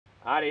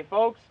Howdy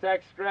folks,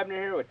 Tex Grebner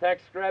here with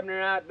Tex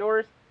Grebner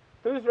Outdoors.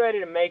 Who's ready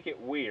to make it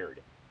weird?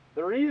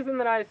 The reason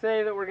that I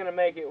say that we're going to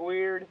make it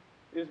weird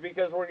is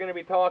because we're going to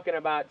be talking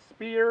about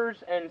spears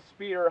and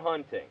spear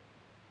hunting.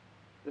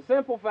 The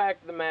simple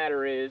fact of the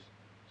matter is,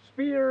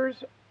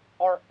 spears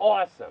are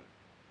awesome.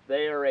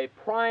 They are a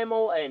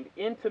primal and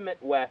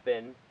intimate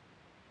weapon,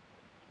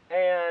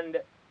 and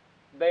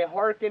they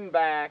harken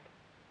back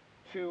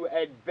to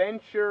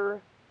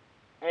adventure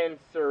and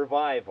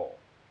survival.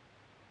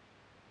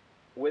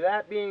 With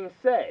that being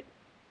said,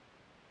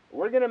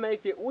 we're going to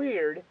make it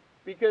weird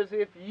because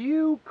if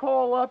you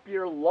call up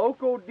your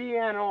local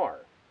DNR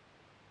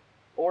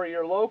or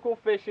your local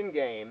fish and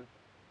game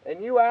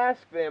and you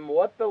ask them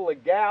what the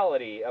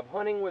legality of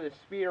hunting with a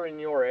spear in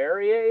your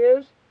area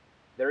is,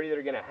 they're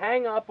either going to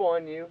hang up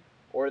on you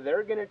or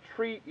they're going to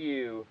treat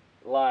you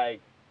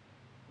like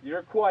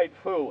you're quite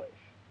foolish,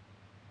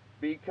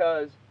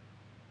 because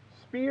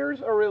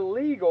spears are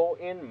illegal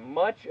in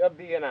much of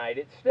the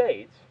United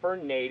States for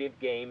native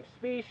game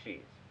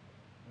species.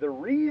 The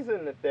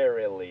reason that they're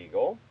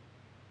illegal,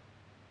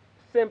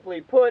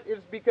 simply put, is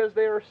because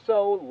they are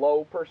so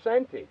low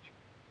percentage.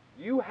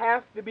 You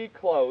have to be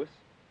close,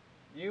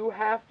 you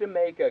have to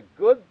make a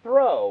good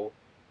throw,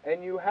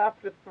 and you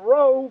have to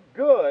throw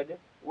good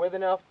with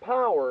enough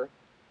power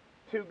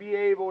to be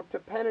able to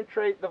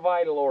penetrate the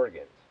vital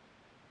organs.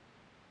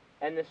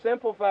 And the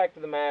simple fact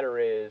of the matter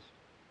is,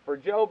 for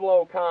Joe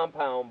Blow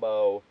Compound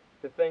Bow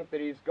to think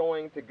that he's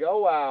going to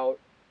go out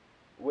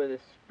with a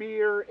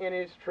spear in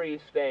his tree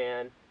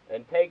stand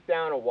and take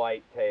down a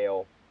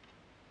whitetail,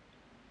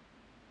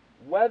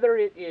 whether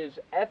it is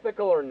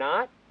ethical or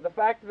not, the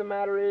fact of the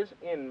matter is,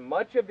 in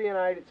much of the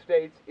United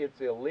States,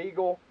 it's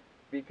illegal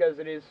because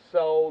it is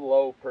so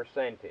low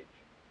percentage.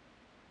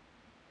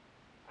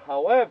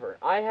 However,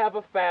 I have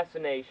a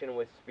fascination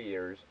with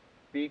spears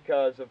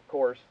because, of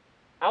course,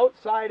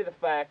 outside of the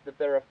fact that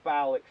they're a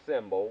phallic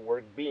symbol,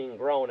 we're being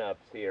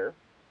grown-ups here,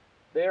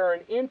 they are an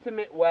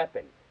intimate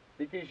weapon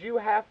because you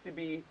have to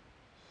be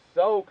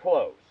so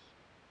close.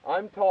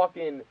 I'm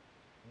talking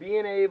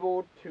being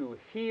able to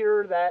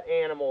hear that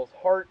animal's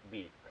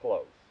heartbeat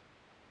close.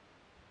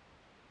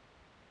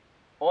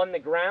 On the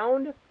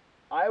ground,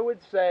 I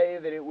would say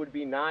that it would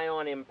be nigh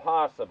on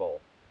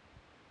impossible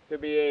to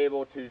be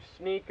able to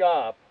sneak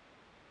up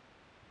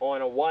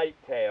on a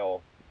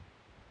whitetail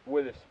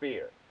with a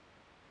spear.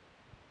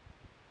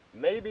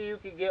 Maybe you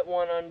could get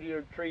one under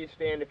your tree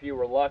stand if you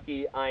were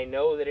lucky. I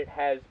know that it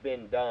has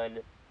been done.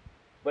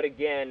 But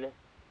again,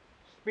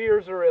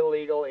 spears are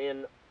illegal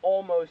in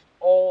almost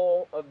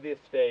all of the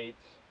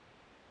states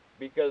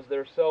because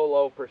they're so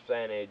low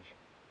percentage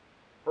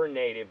for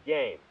native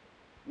game.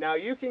 Now,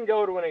 you can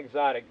go to an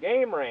exotic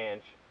game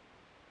ranch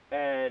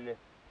and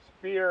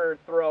spear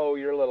throw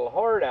your little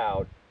heart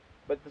out,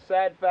 but the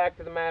sad fact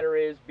of the matter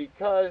is,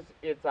 because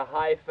it's a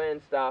high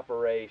fenced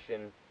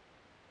operation,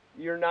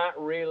 you're not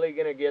really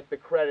going to get the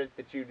credit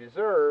that you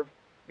deserve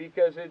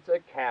because it's a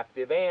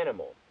captive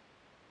animal.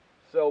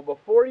 So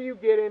before you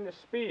get into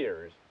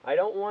spears, I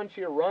don't want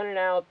you running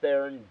out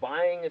there and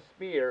buying a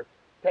spear,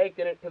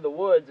 taking it to the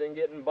woods and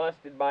getting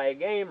busted by a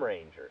game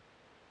ranger.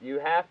 You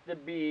have to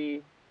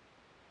be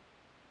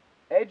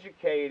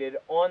educated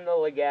on the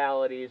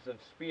legalities of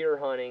spear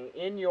hunting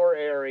in your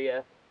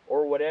area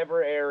or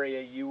whatever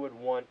area you would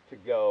want to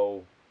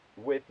go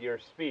with your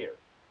spear.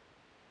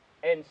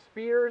 And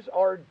spears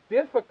are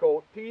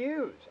difficult to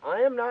use.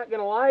 I am not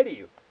going to lie to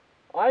you.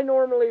 I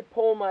normally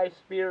pull my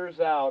spears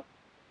out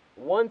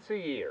once a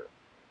year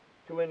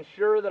to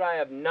ensure that I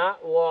have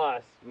not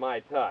lost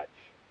my touch.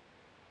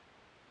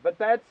 But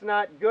that's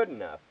not good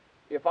enough.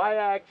 If I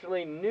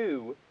actually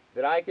knew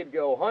that I could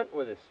go hunt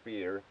with a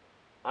spear,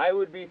 I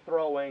would be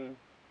throwing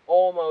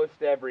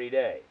almost every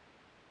day,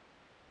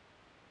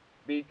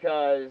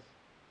 because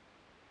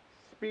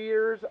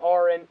spears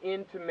are an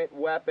intimate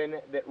weapon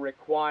that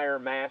require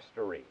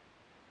mastery.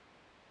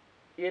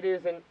 It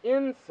is an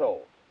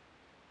insult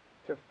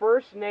to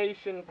First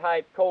Nation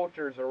type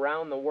cultures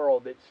around the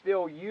world that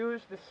still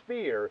use the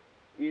spear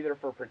either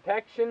for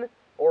protection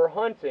or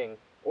hunting,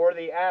 or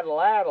the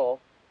atlatl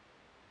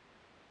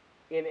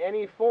in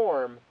any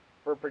form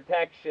for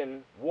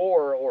protection,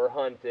 war, or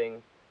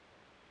hunting,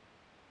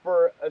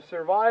 for a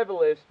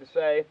survivalist to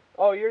say,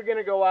 oh, you're going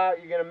to go out,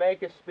 you're going to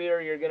make a spear,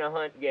 you're going to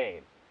hunt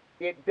game.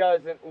 It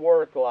doesn't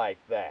work like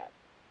that.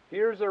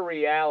 Here's a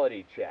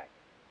reality check.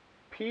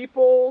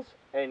 Peoples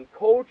and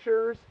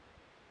cultures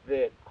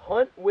that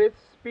hunt with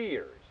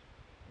spears,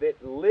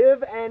 that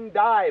live and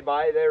die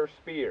by their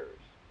spears,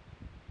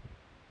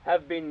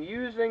 have been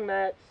using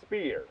that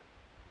spear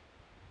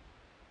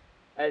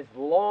as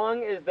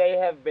long as they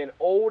have been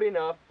old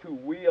enough to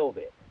wield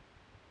it.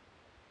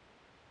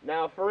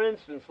 Now, for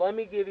instance, let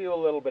me give you a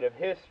little bit of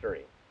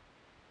history.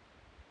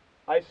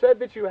 I said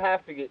that you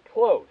have to get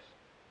close.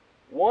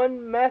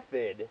 One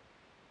method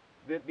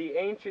that the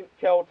ancient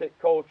Celtic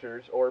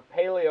cultures, or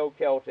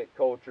Paleo-Celtic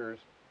cultures,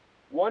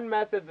 one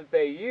method that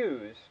they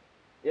used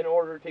in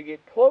order to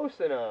get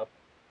close enough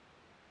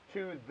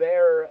to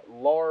their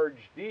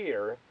large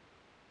deer,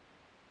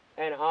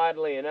 and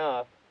oddly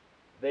enough,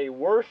 they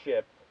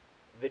worshipped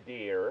the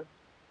deer,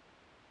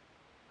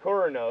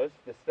 Kurnos,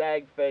 the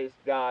stag-faced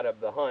god of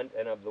the hunt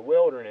and of the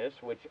wilderness,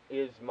 which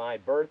is my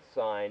birth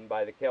sign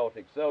by the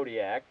Celtic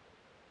zodiac.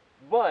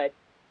 But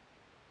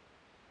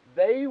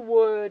they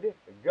would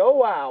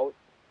go out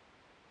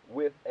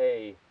with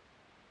a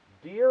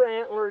deer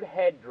antlered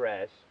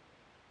headdress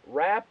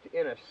wrapped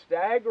in a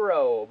stag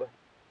robe,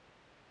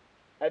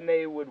 and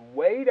they would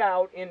wade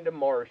out into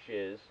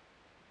marshes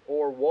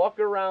or walk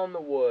around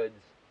the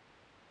woods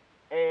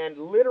and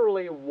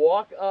literally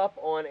walk up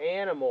on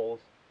animals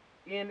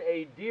in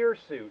a deer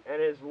suit.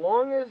 And as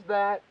long as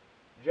that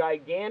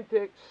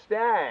gigantic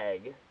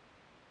stag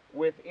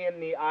within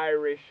the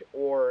Irish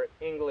or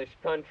English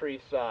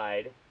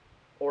countryside,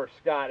 or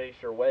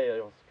Scottish or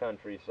Wales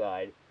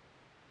countryside,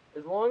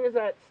 as long as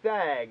that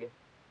stag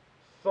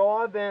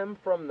saw them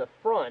from the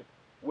front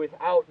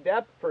without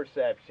depth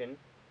perception,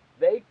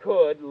 they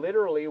could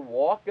literally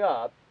walk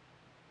up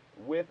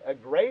with a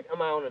great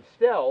amount of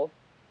stealth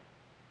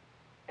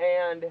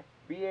and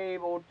be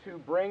able to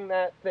bring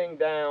that thing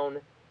down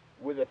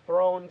with a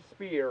thrown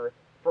spear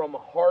from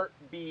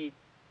heartbeat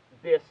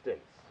distance.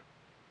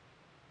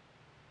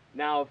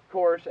 Now, of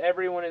course,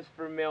 everyone is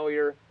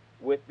familiar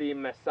with the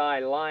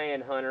Maasai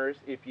lion hunters.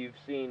 If you've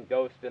seen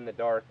Ghost in the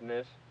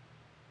Darkness,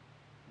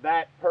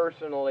 that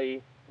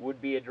personally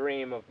would be a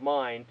dream of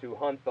mine, to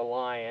hunt the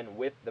lion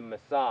with the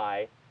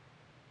Maasai.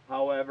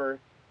 However,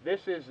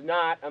 this is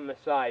not a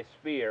Maasai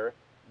spear.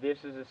 This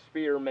is a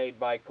spear made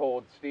by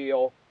Cold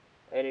Steel,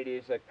 and it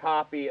is a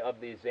copy of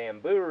the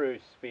Zamburu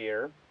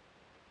spear.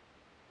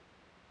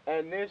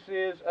 And this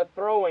is a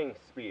throwing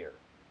spear.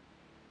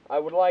 I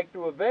would like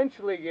to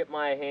eventually get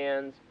my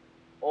hands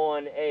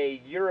on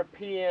a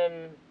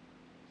European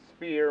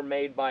spear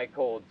made by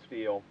Cold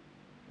Steel.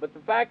 But the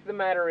fact of the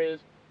matter is,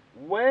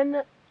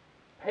 when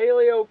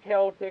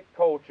Paleo-Celtic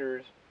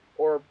cultures,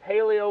 or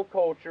paleo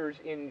cultures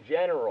in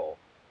general,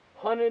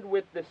 hunted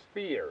with the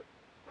spear,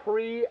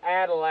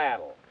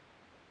 pre-Atlatl,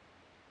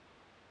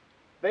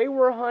 they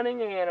were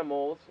hunting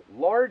animals,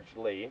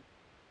 largely,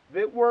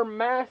 that were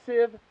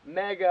massive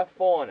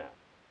megafauna,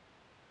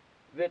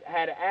 that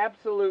had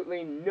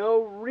absolutely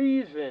no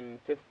reason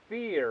to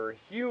fear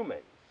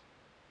humans.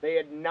 They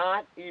had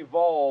not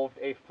evolved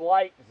a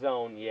flight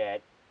zone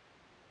yet.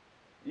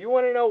 You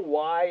want to know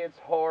why it's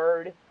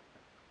hard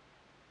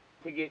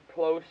to get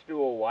close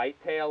to a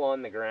whitetail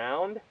on the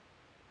ground?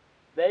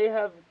 They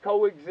have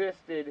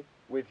coexisted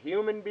with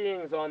human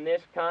beings on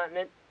this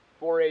continent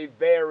for a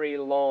very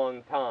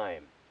long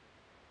time.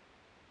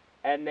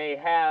 And they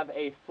have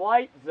a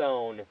flight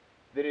zone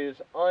that is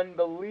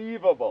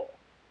unbelievable,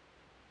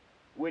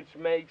 which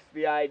makes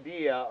the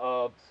idea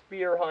of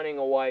spear hunting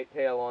a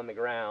whitetail on the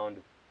ground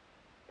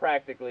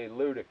practically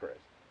ludicrous.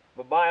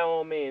 But by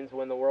all means,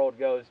 when the world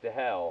goes to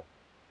hell,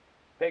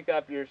 pick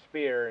up your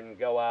spear and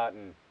go out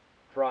and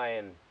try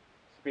and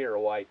spear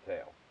a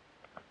whitetail.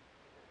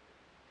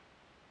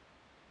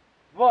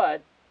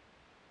 But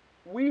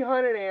we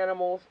hunted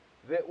animals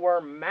that were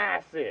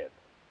massive.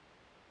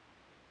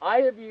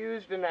 I have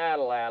used an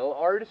atlatl.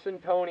 Artisan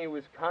Tony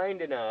was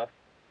kind enough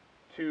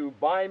to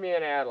buy me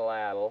an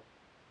atlatl.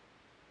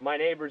 My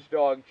neighbor's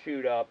dog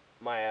chewed up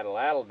my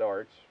atlatl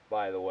darts,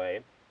 by the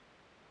way.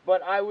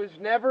 But I was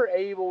never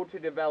able to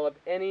develop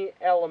any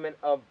element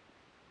of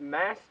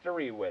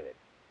mastery with it.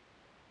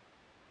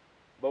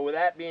 But with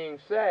that being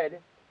said,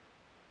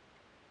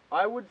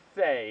 I would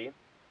say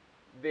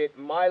that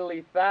my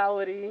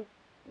lethality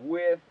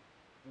with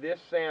this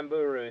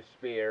Samburu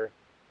spear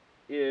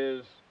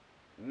is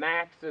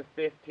max of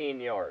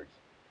 15 yards.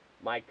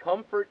 My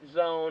comfort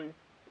zone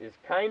is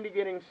kind of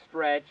getting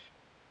stretched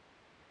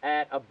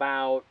at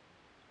about,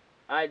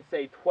 I'd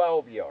say,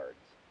 12 yards.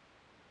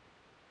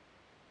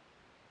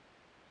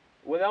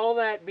 With all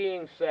that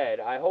being said,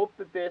 I hope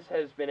that this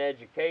has been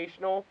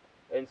educational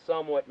and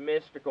somewhat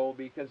mystical,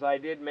 because I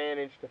did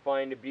manage to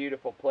find a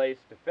beautiful place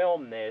to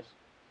film this.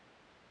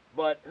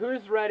 But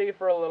who's ready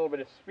for a little bit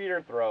of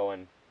spear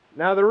throwing?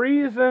 Now, the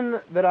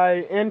reason that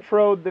I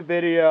introed the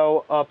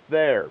video up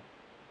there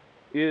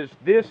is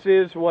this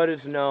is what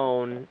is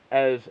known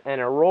as an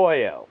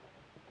arroyo.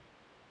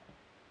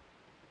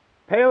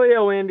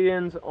 Paleo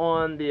Indians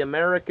on the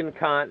American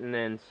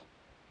continents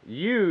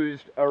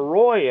used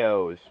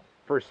arroyos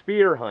for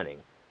spear hunting.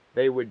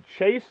 They would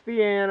chase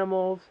the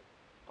animals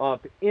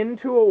up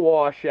into a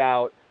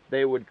washout,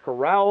 they would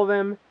corral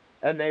them,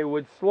 and they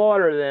would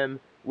slaughter them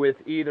with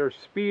either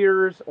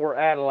spears or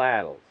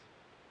atlatls.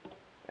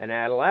 An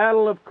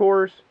atlatl, of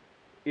course,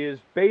 is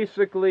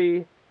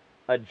basically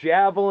a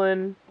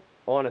javelin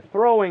on a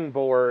throwing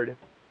board,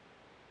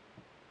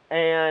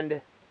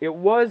 and it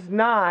was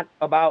not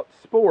about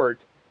sport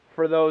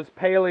for those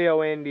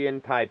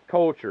Paleo-Indian type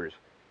cultures.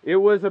 It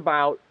was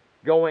about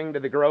going to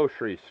the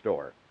grocery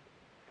store.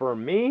 For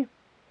me,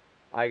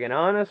 I can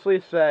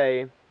honestly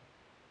say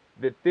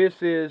that this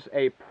is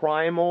a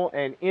primal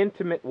and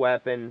intimate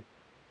weapon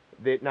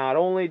that not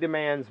only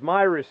demands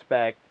my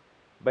respect,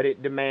 but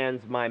it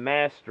demands my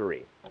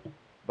mastery.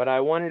 But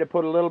I wanted to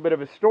put a little bit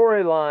of a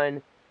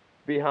storyline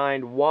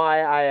behind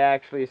why I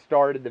actually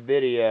started the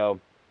video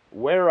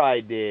where I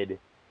did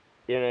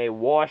in a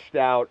washed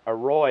out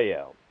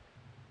arroyo.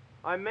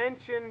 I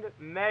mentioned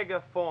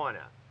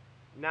megafauna.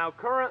 Now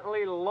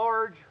currently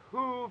large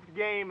hooved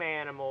game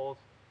animals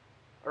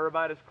are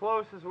about as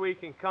close as we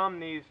can come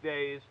these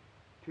days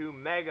to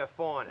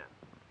megafauna.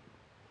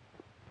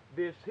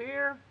 This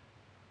here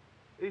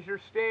is your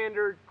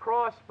standard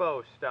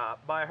crossbow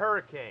stop by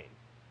Hurricane.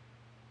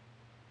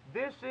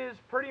 This is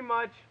pretty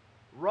much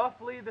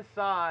roughly the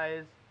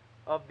size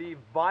of the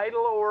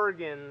vital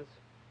organs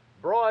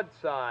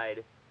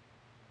broadside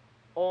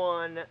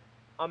on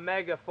a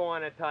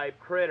megafauna type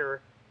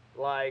critter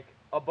like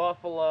a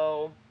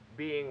buffalo,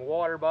 being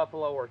water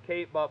buffalo or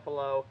Cape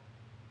buffalo,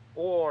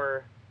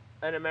 or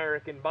an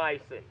American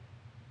bison.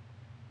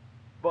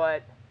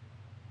 But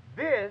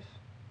this,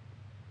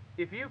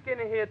 if you can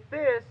hit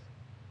this,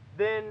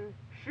 then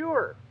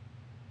sure,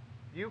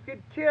 you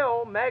could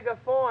kill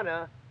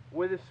megafauna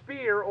with a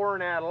spear or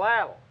an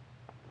atlatl.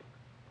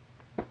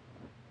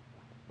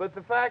 But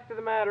the fact of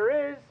the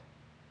matter is,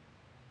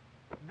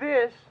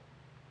 this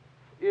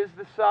is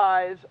the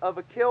size of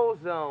a kill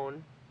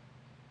zone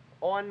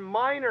on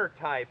minor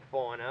type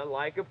fauna,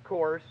 like of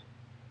course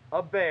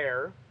a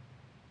bear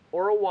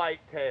or a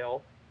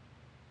whitetail.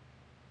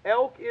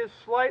 Elk is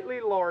slightly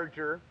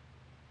larger,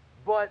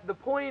 but the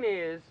point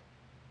is,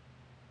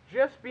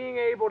 just being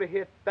able to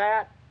hit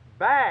that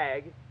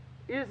bag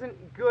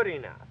isn't good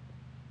enough.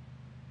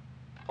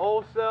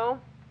 Also,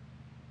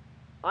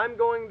 I'm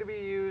going to be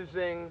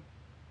using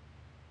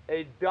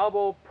a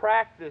double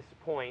practice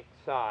point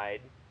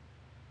side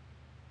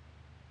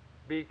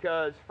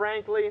because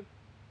frankly,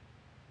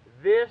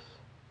 this,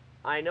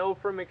 I know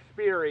from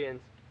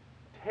experience,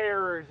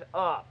 tears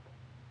up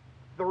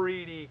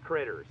 3D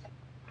critters.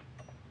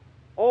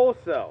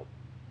 Also,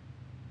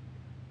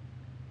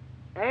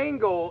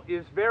 angle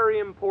is very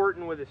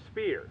important with a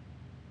spear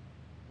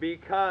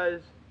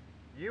because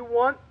you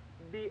want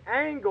the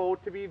angle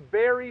to be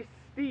very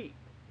steep.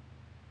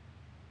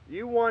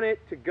 You want it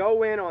to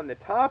go in on the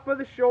top of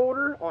the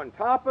shoulder, on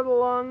top of the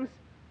lungs,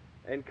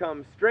 and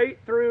come straight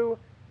through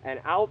and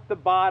out the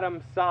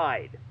bottom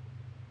side.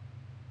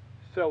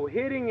 So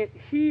hitting it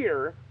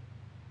here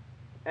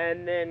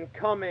and then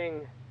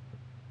coming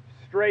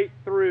straight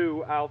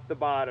through out the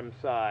bottom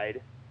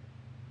side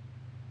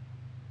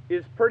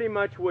is pretty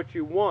much what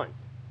you want.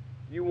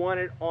 You want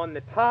it on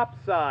the top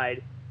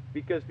side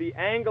because the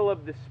angle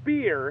of the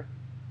spear,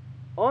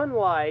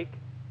 unlike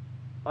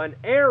an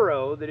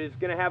arrow that is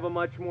going to have a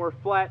much more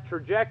flat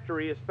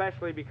trajectory,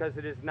 especially because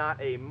it is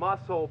not a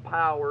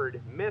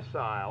muscle-powered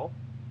missile,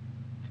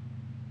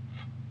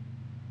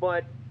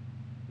 but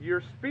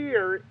your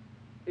spear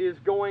is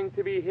going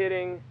to be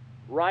hitting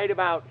right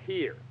about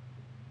here.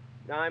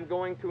 Now I'm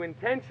going to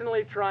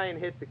intentionally try and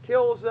hit the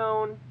kill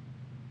zone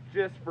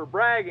just for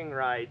bragging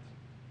rights,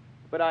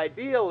 but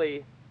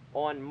ideally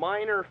on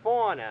minor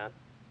fauna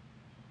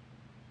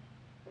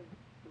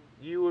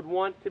you would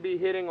want to be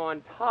hitting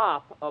on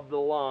top of the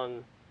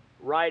lung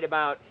right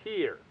about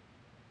here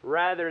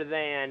rather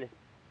than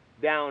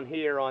down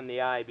here on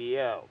the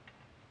IBO.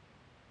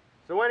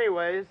 So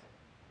anyways,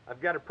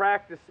 I've got a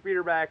practice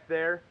spear back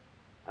there.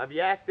 I've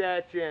yacked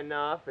at you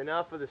enough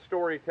of the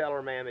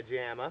storyteller mamma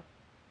jamma.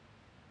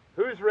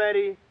 Who's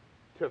ready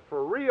to,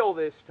 for real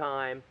this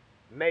time,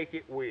 make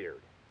it weird?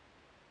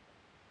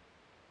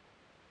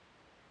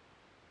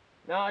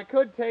 Now I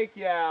could take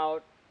you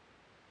out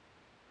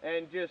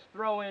and just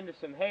throw into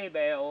some hay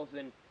bales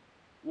and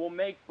we'll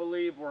make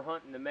believe we're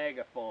hunting the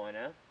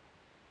megafauna.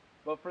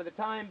 But for the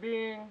time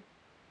being,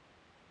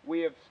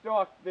 we have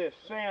stalked this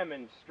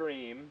salmon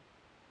stream.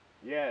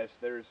 Yes,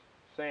 there's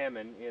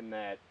salmon in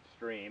that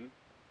stream.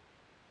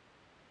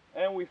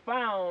 And we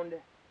found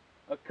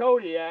a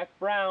Kodiak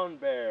brown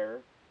bear,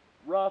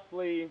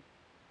 roughly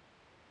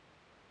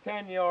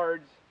 10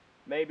 yards,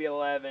 maybe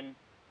 11,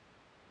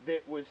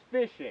 that was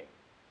fishing.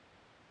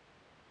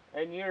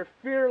 And your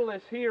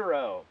fearless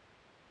hero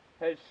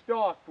has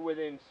stalked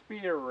within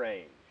spear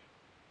range.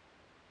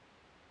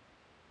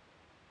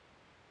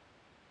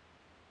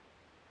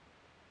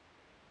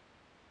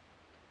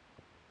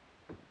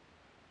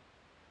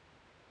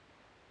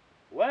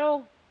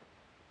 Well,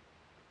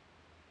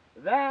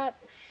 that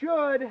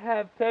should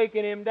have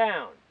taken him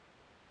down.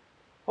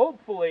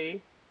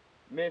 Hopefully,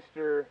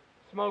 Mr.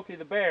 Smokey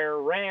the Bear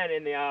ran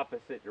in the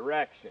opposite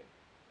direction.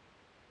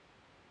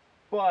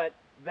 But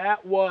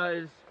that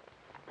was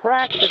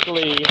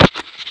practically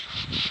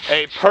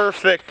a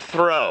perfect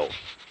throw.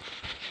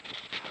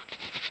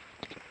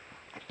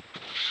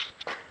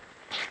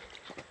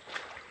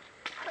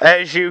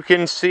 As you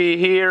can see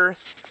here,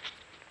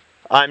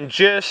 I'm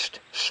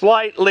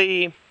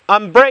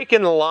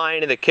breaking the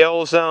line of the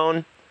kill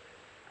zone,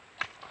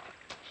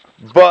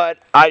 but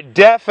I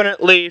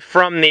definitely,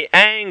 from the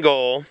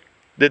angle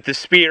that the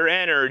spear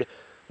entered,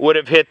 would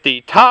have hit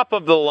the top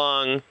of the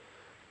lung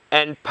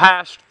and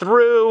passed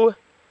through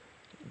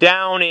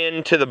down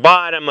into the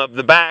bottom of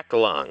the back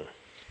lung.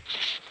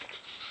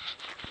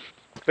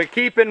 But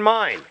keep in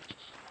mind,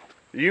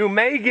 you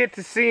may get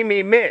to see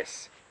me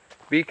miss,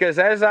 because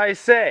as I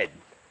said,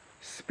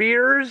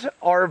 Spears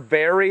are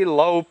very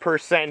low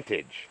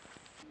percentage.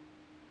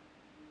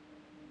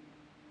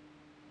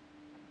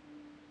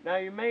 Now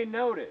you may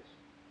notice,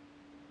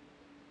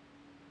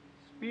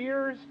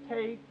 spears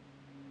take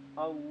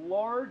a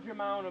large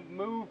amount of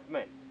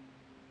movement.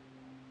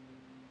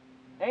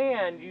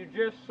 And you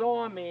just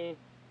saw me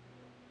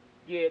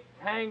get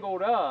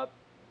tangled up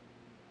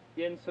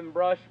in some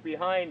brush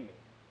behind me,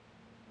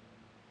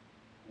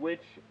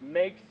 which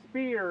makes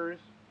spears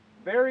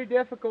very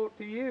difficult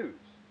to use.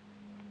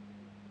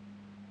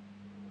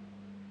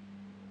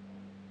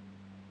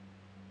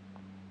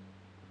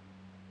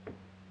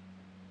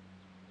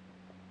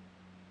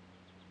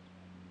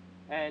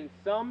 And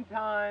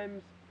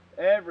sometimes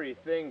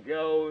everything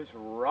goes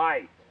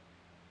right.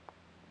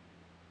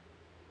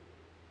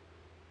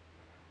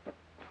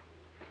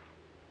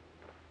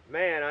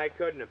 Man, I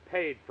couldn't have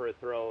paid for a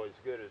throw as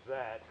good as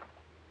that.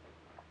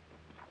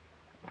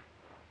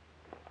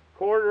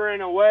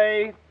 Quartering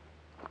away.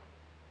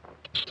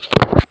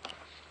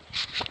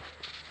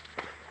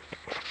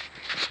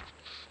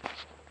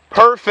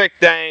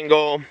 Perfect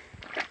angle.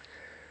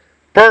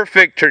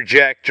 Perfect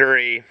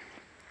trajectory.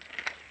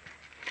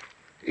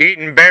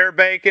 Eating bear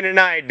bacon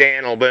tonight,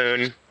 Daniel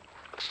Boone.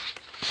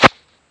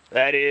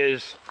 That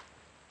is,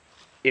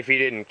 if he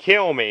didn't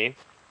kill me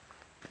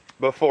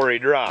before he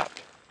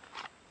dropped.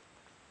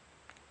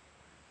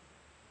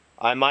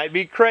 I might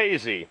be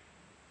crazy,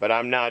 but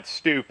I'm not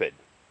stupid.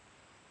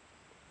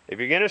 If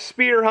you're going to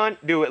spear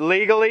hunt, do it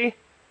legally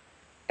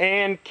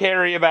and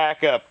carry a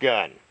backup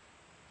gun.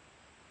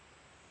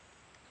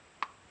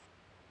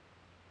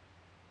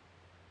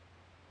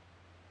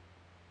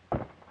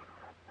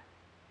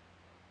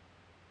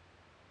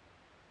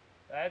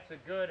 That's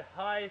a good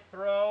high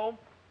throw,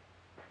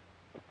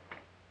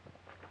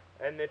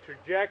 and the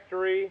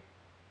trajectory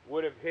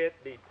would have hit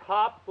the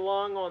top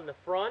lung on the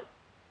front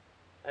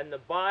and the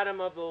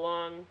bottom of the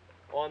lung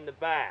on the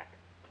back.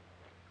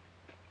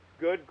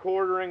 Good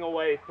quartering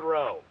away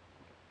throw.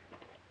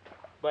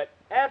 But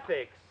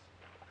ethics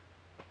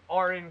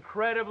are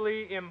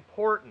incredibly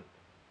important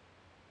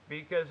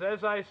because,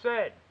 as I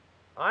said,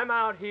 I'm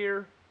out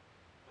here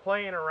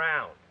playing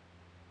around.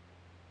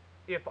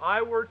 If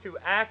I were to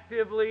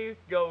actively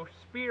go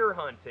spear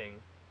hunting,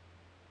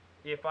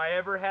 if I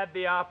ever had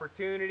the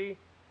opportunity,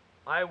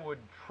 I would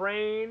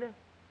train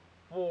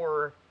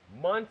for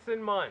months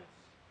and months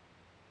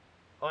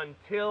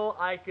until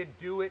I could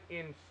do it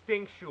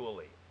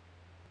instinctually.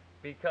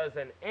 Because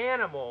an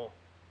animal,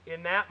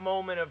 in that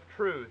moment of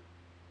truth,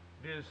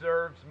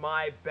 deserves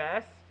my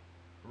best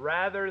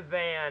rather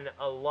than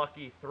a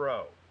lucky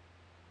throw.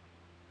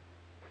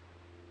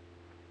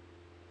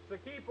 So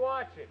keep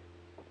watching.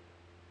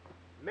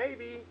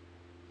 Maybe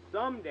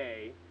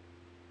someday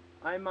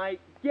I might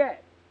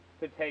get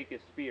to take a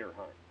spear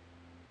hunt.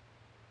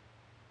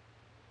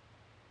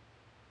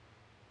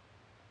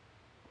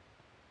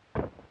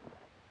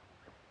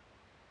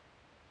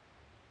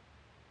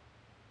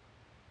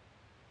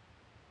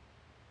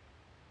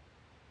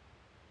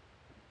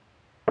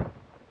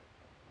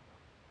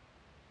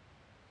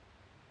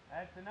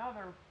 That's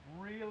another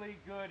really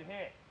good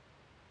hit.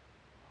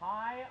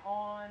 High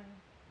on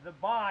the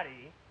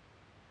body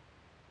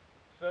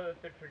so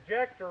that the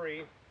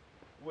trajectory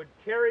would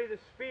carry the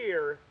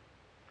spear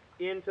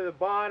into the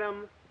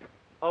bottom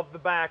of the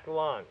back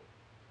lung.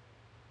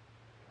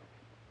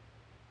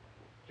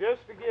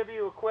 Just to give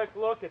you a quick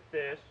look at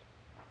this,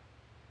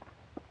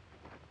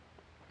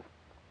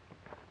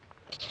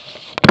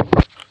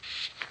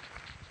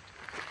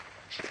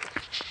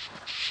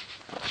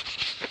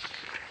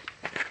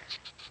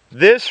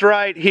 this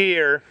right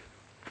here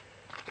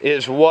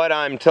is what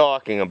I'm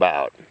talking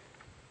about.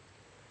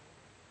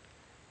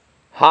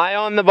 High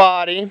on the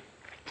body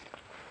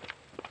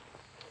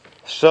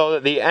so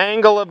that the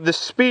angle of the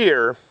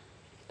spear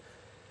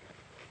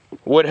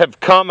would have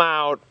come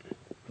out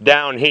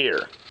down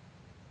here.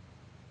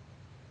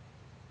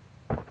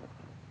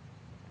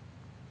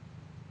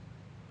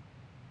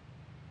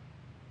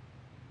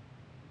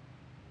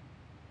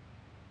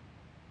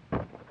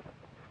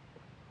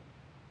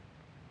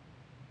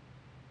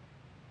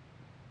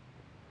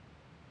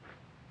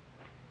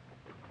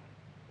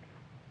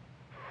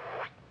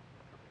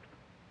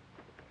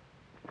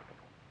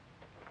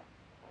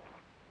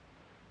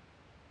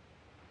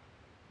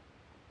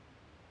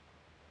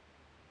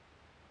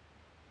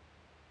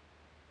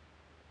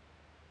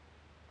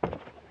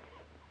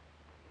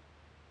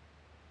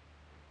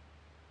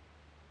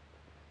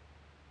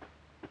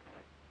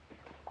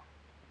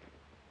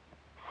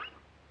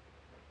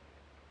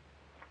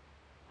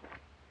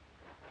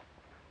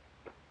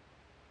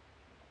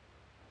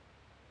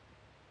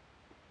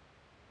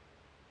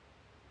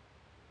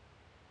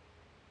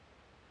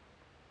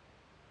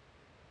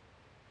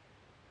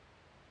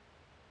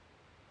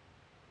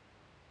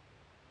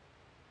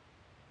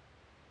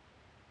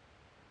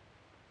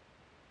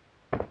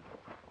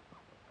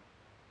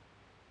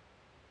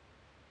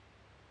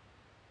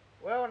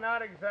 Well,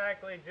 not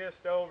exactly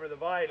just over the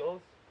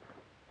vitals,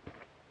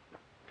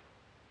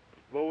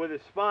 but with a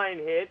spine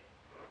hit,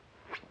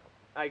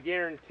 I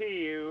guarantee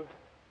you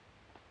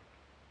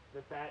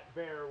that that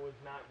bear was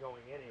not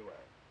going anywhere.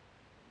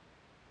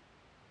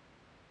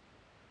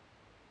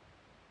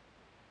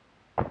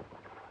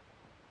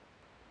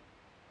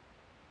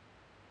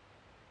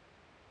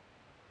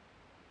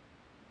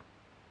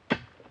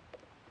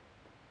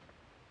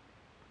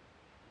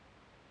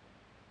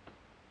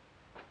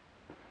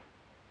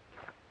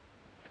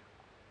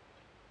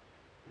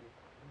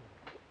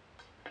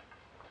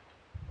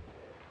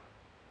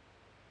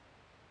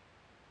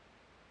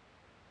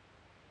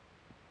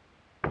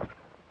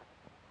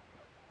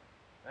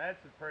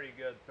 That's a pretty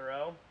good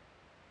throw.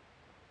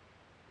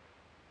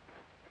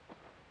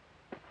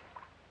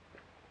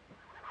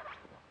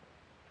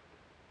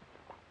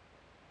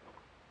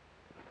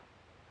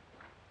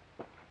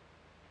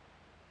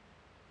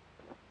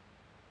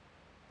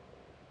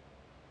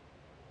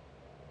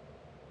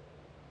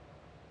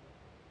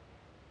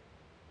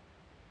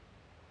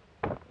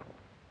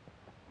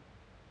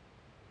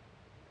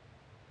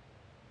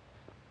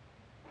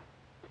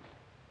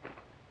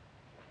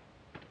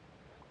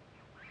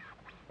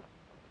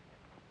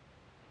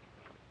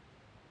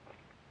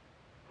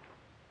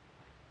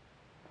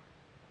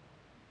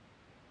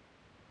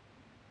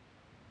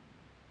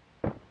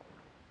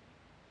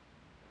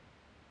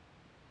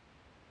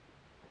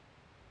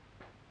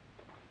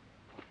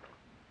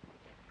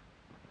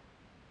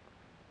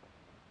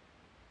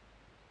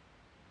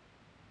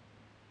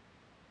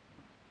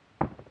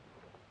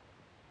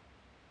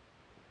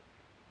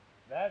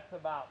 That's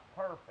about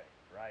perfect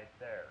right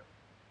there.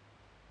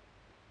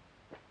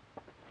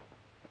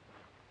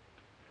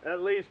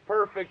 At least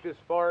perfect as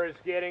far as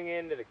getting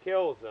into the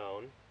kill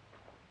zone.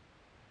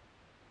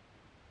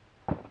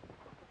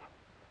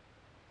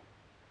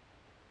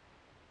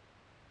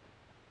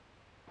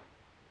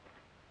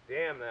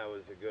 Damn, that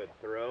was a good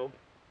throw.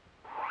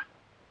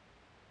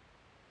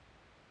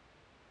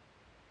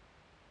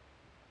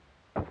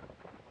 A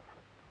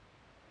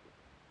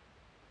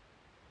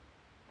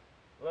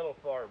little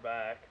far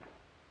back,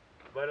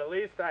 but at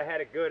least I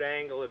had a good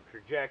angle of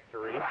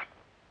trajectory.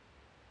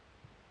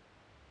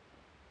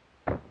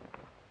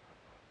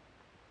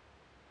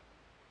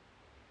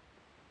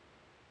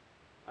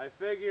 I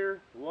figure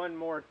one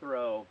more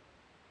throw,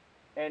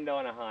 end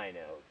on a high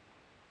note.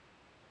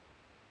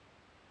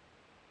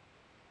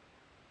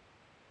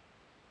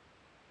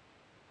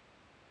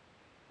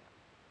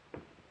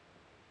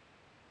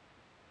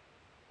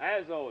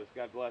 As always,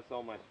 God bless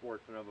all my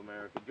sportsmen of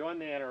America. Join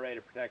the NRA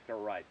to protect our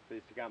rights.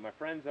 Please check out my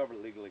friends over at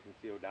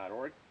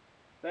legallyconcealed.org.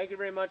 Thank you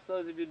very much to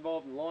those of you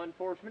involved in law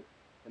enforcement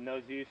and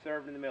those of you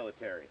served in the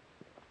military.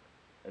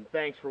 And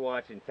thanks for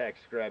watching Tex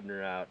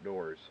Grebner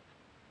Outdoors.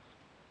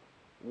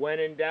 When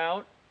in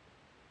doubt,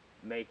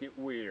 make it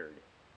weird.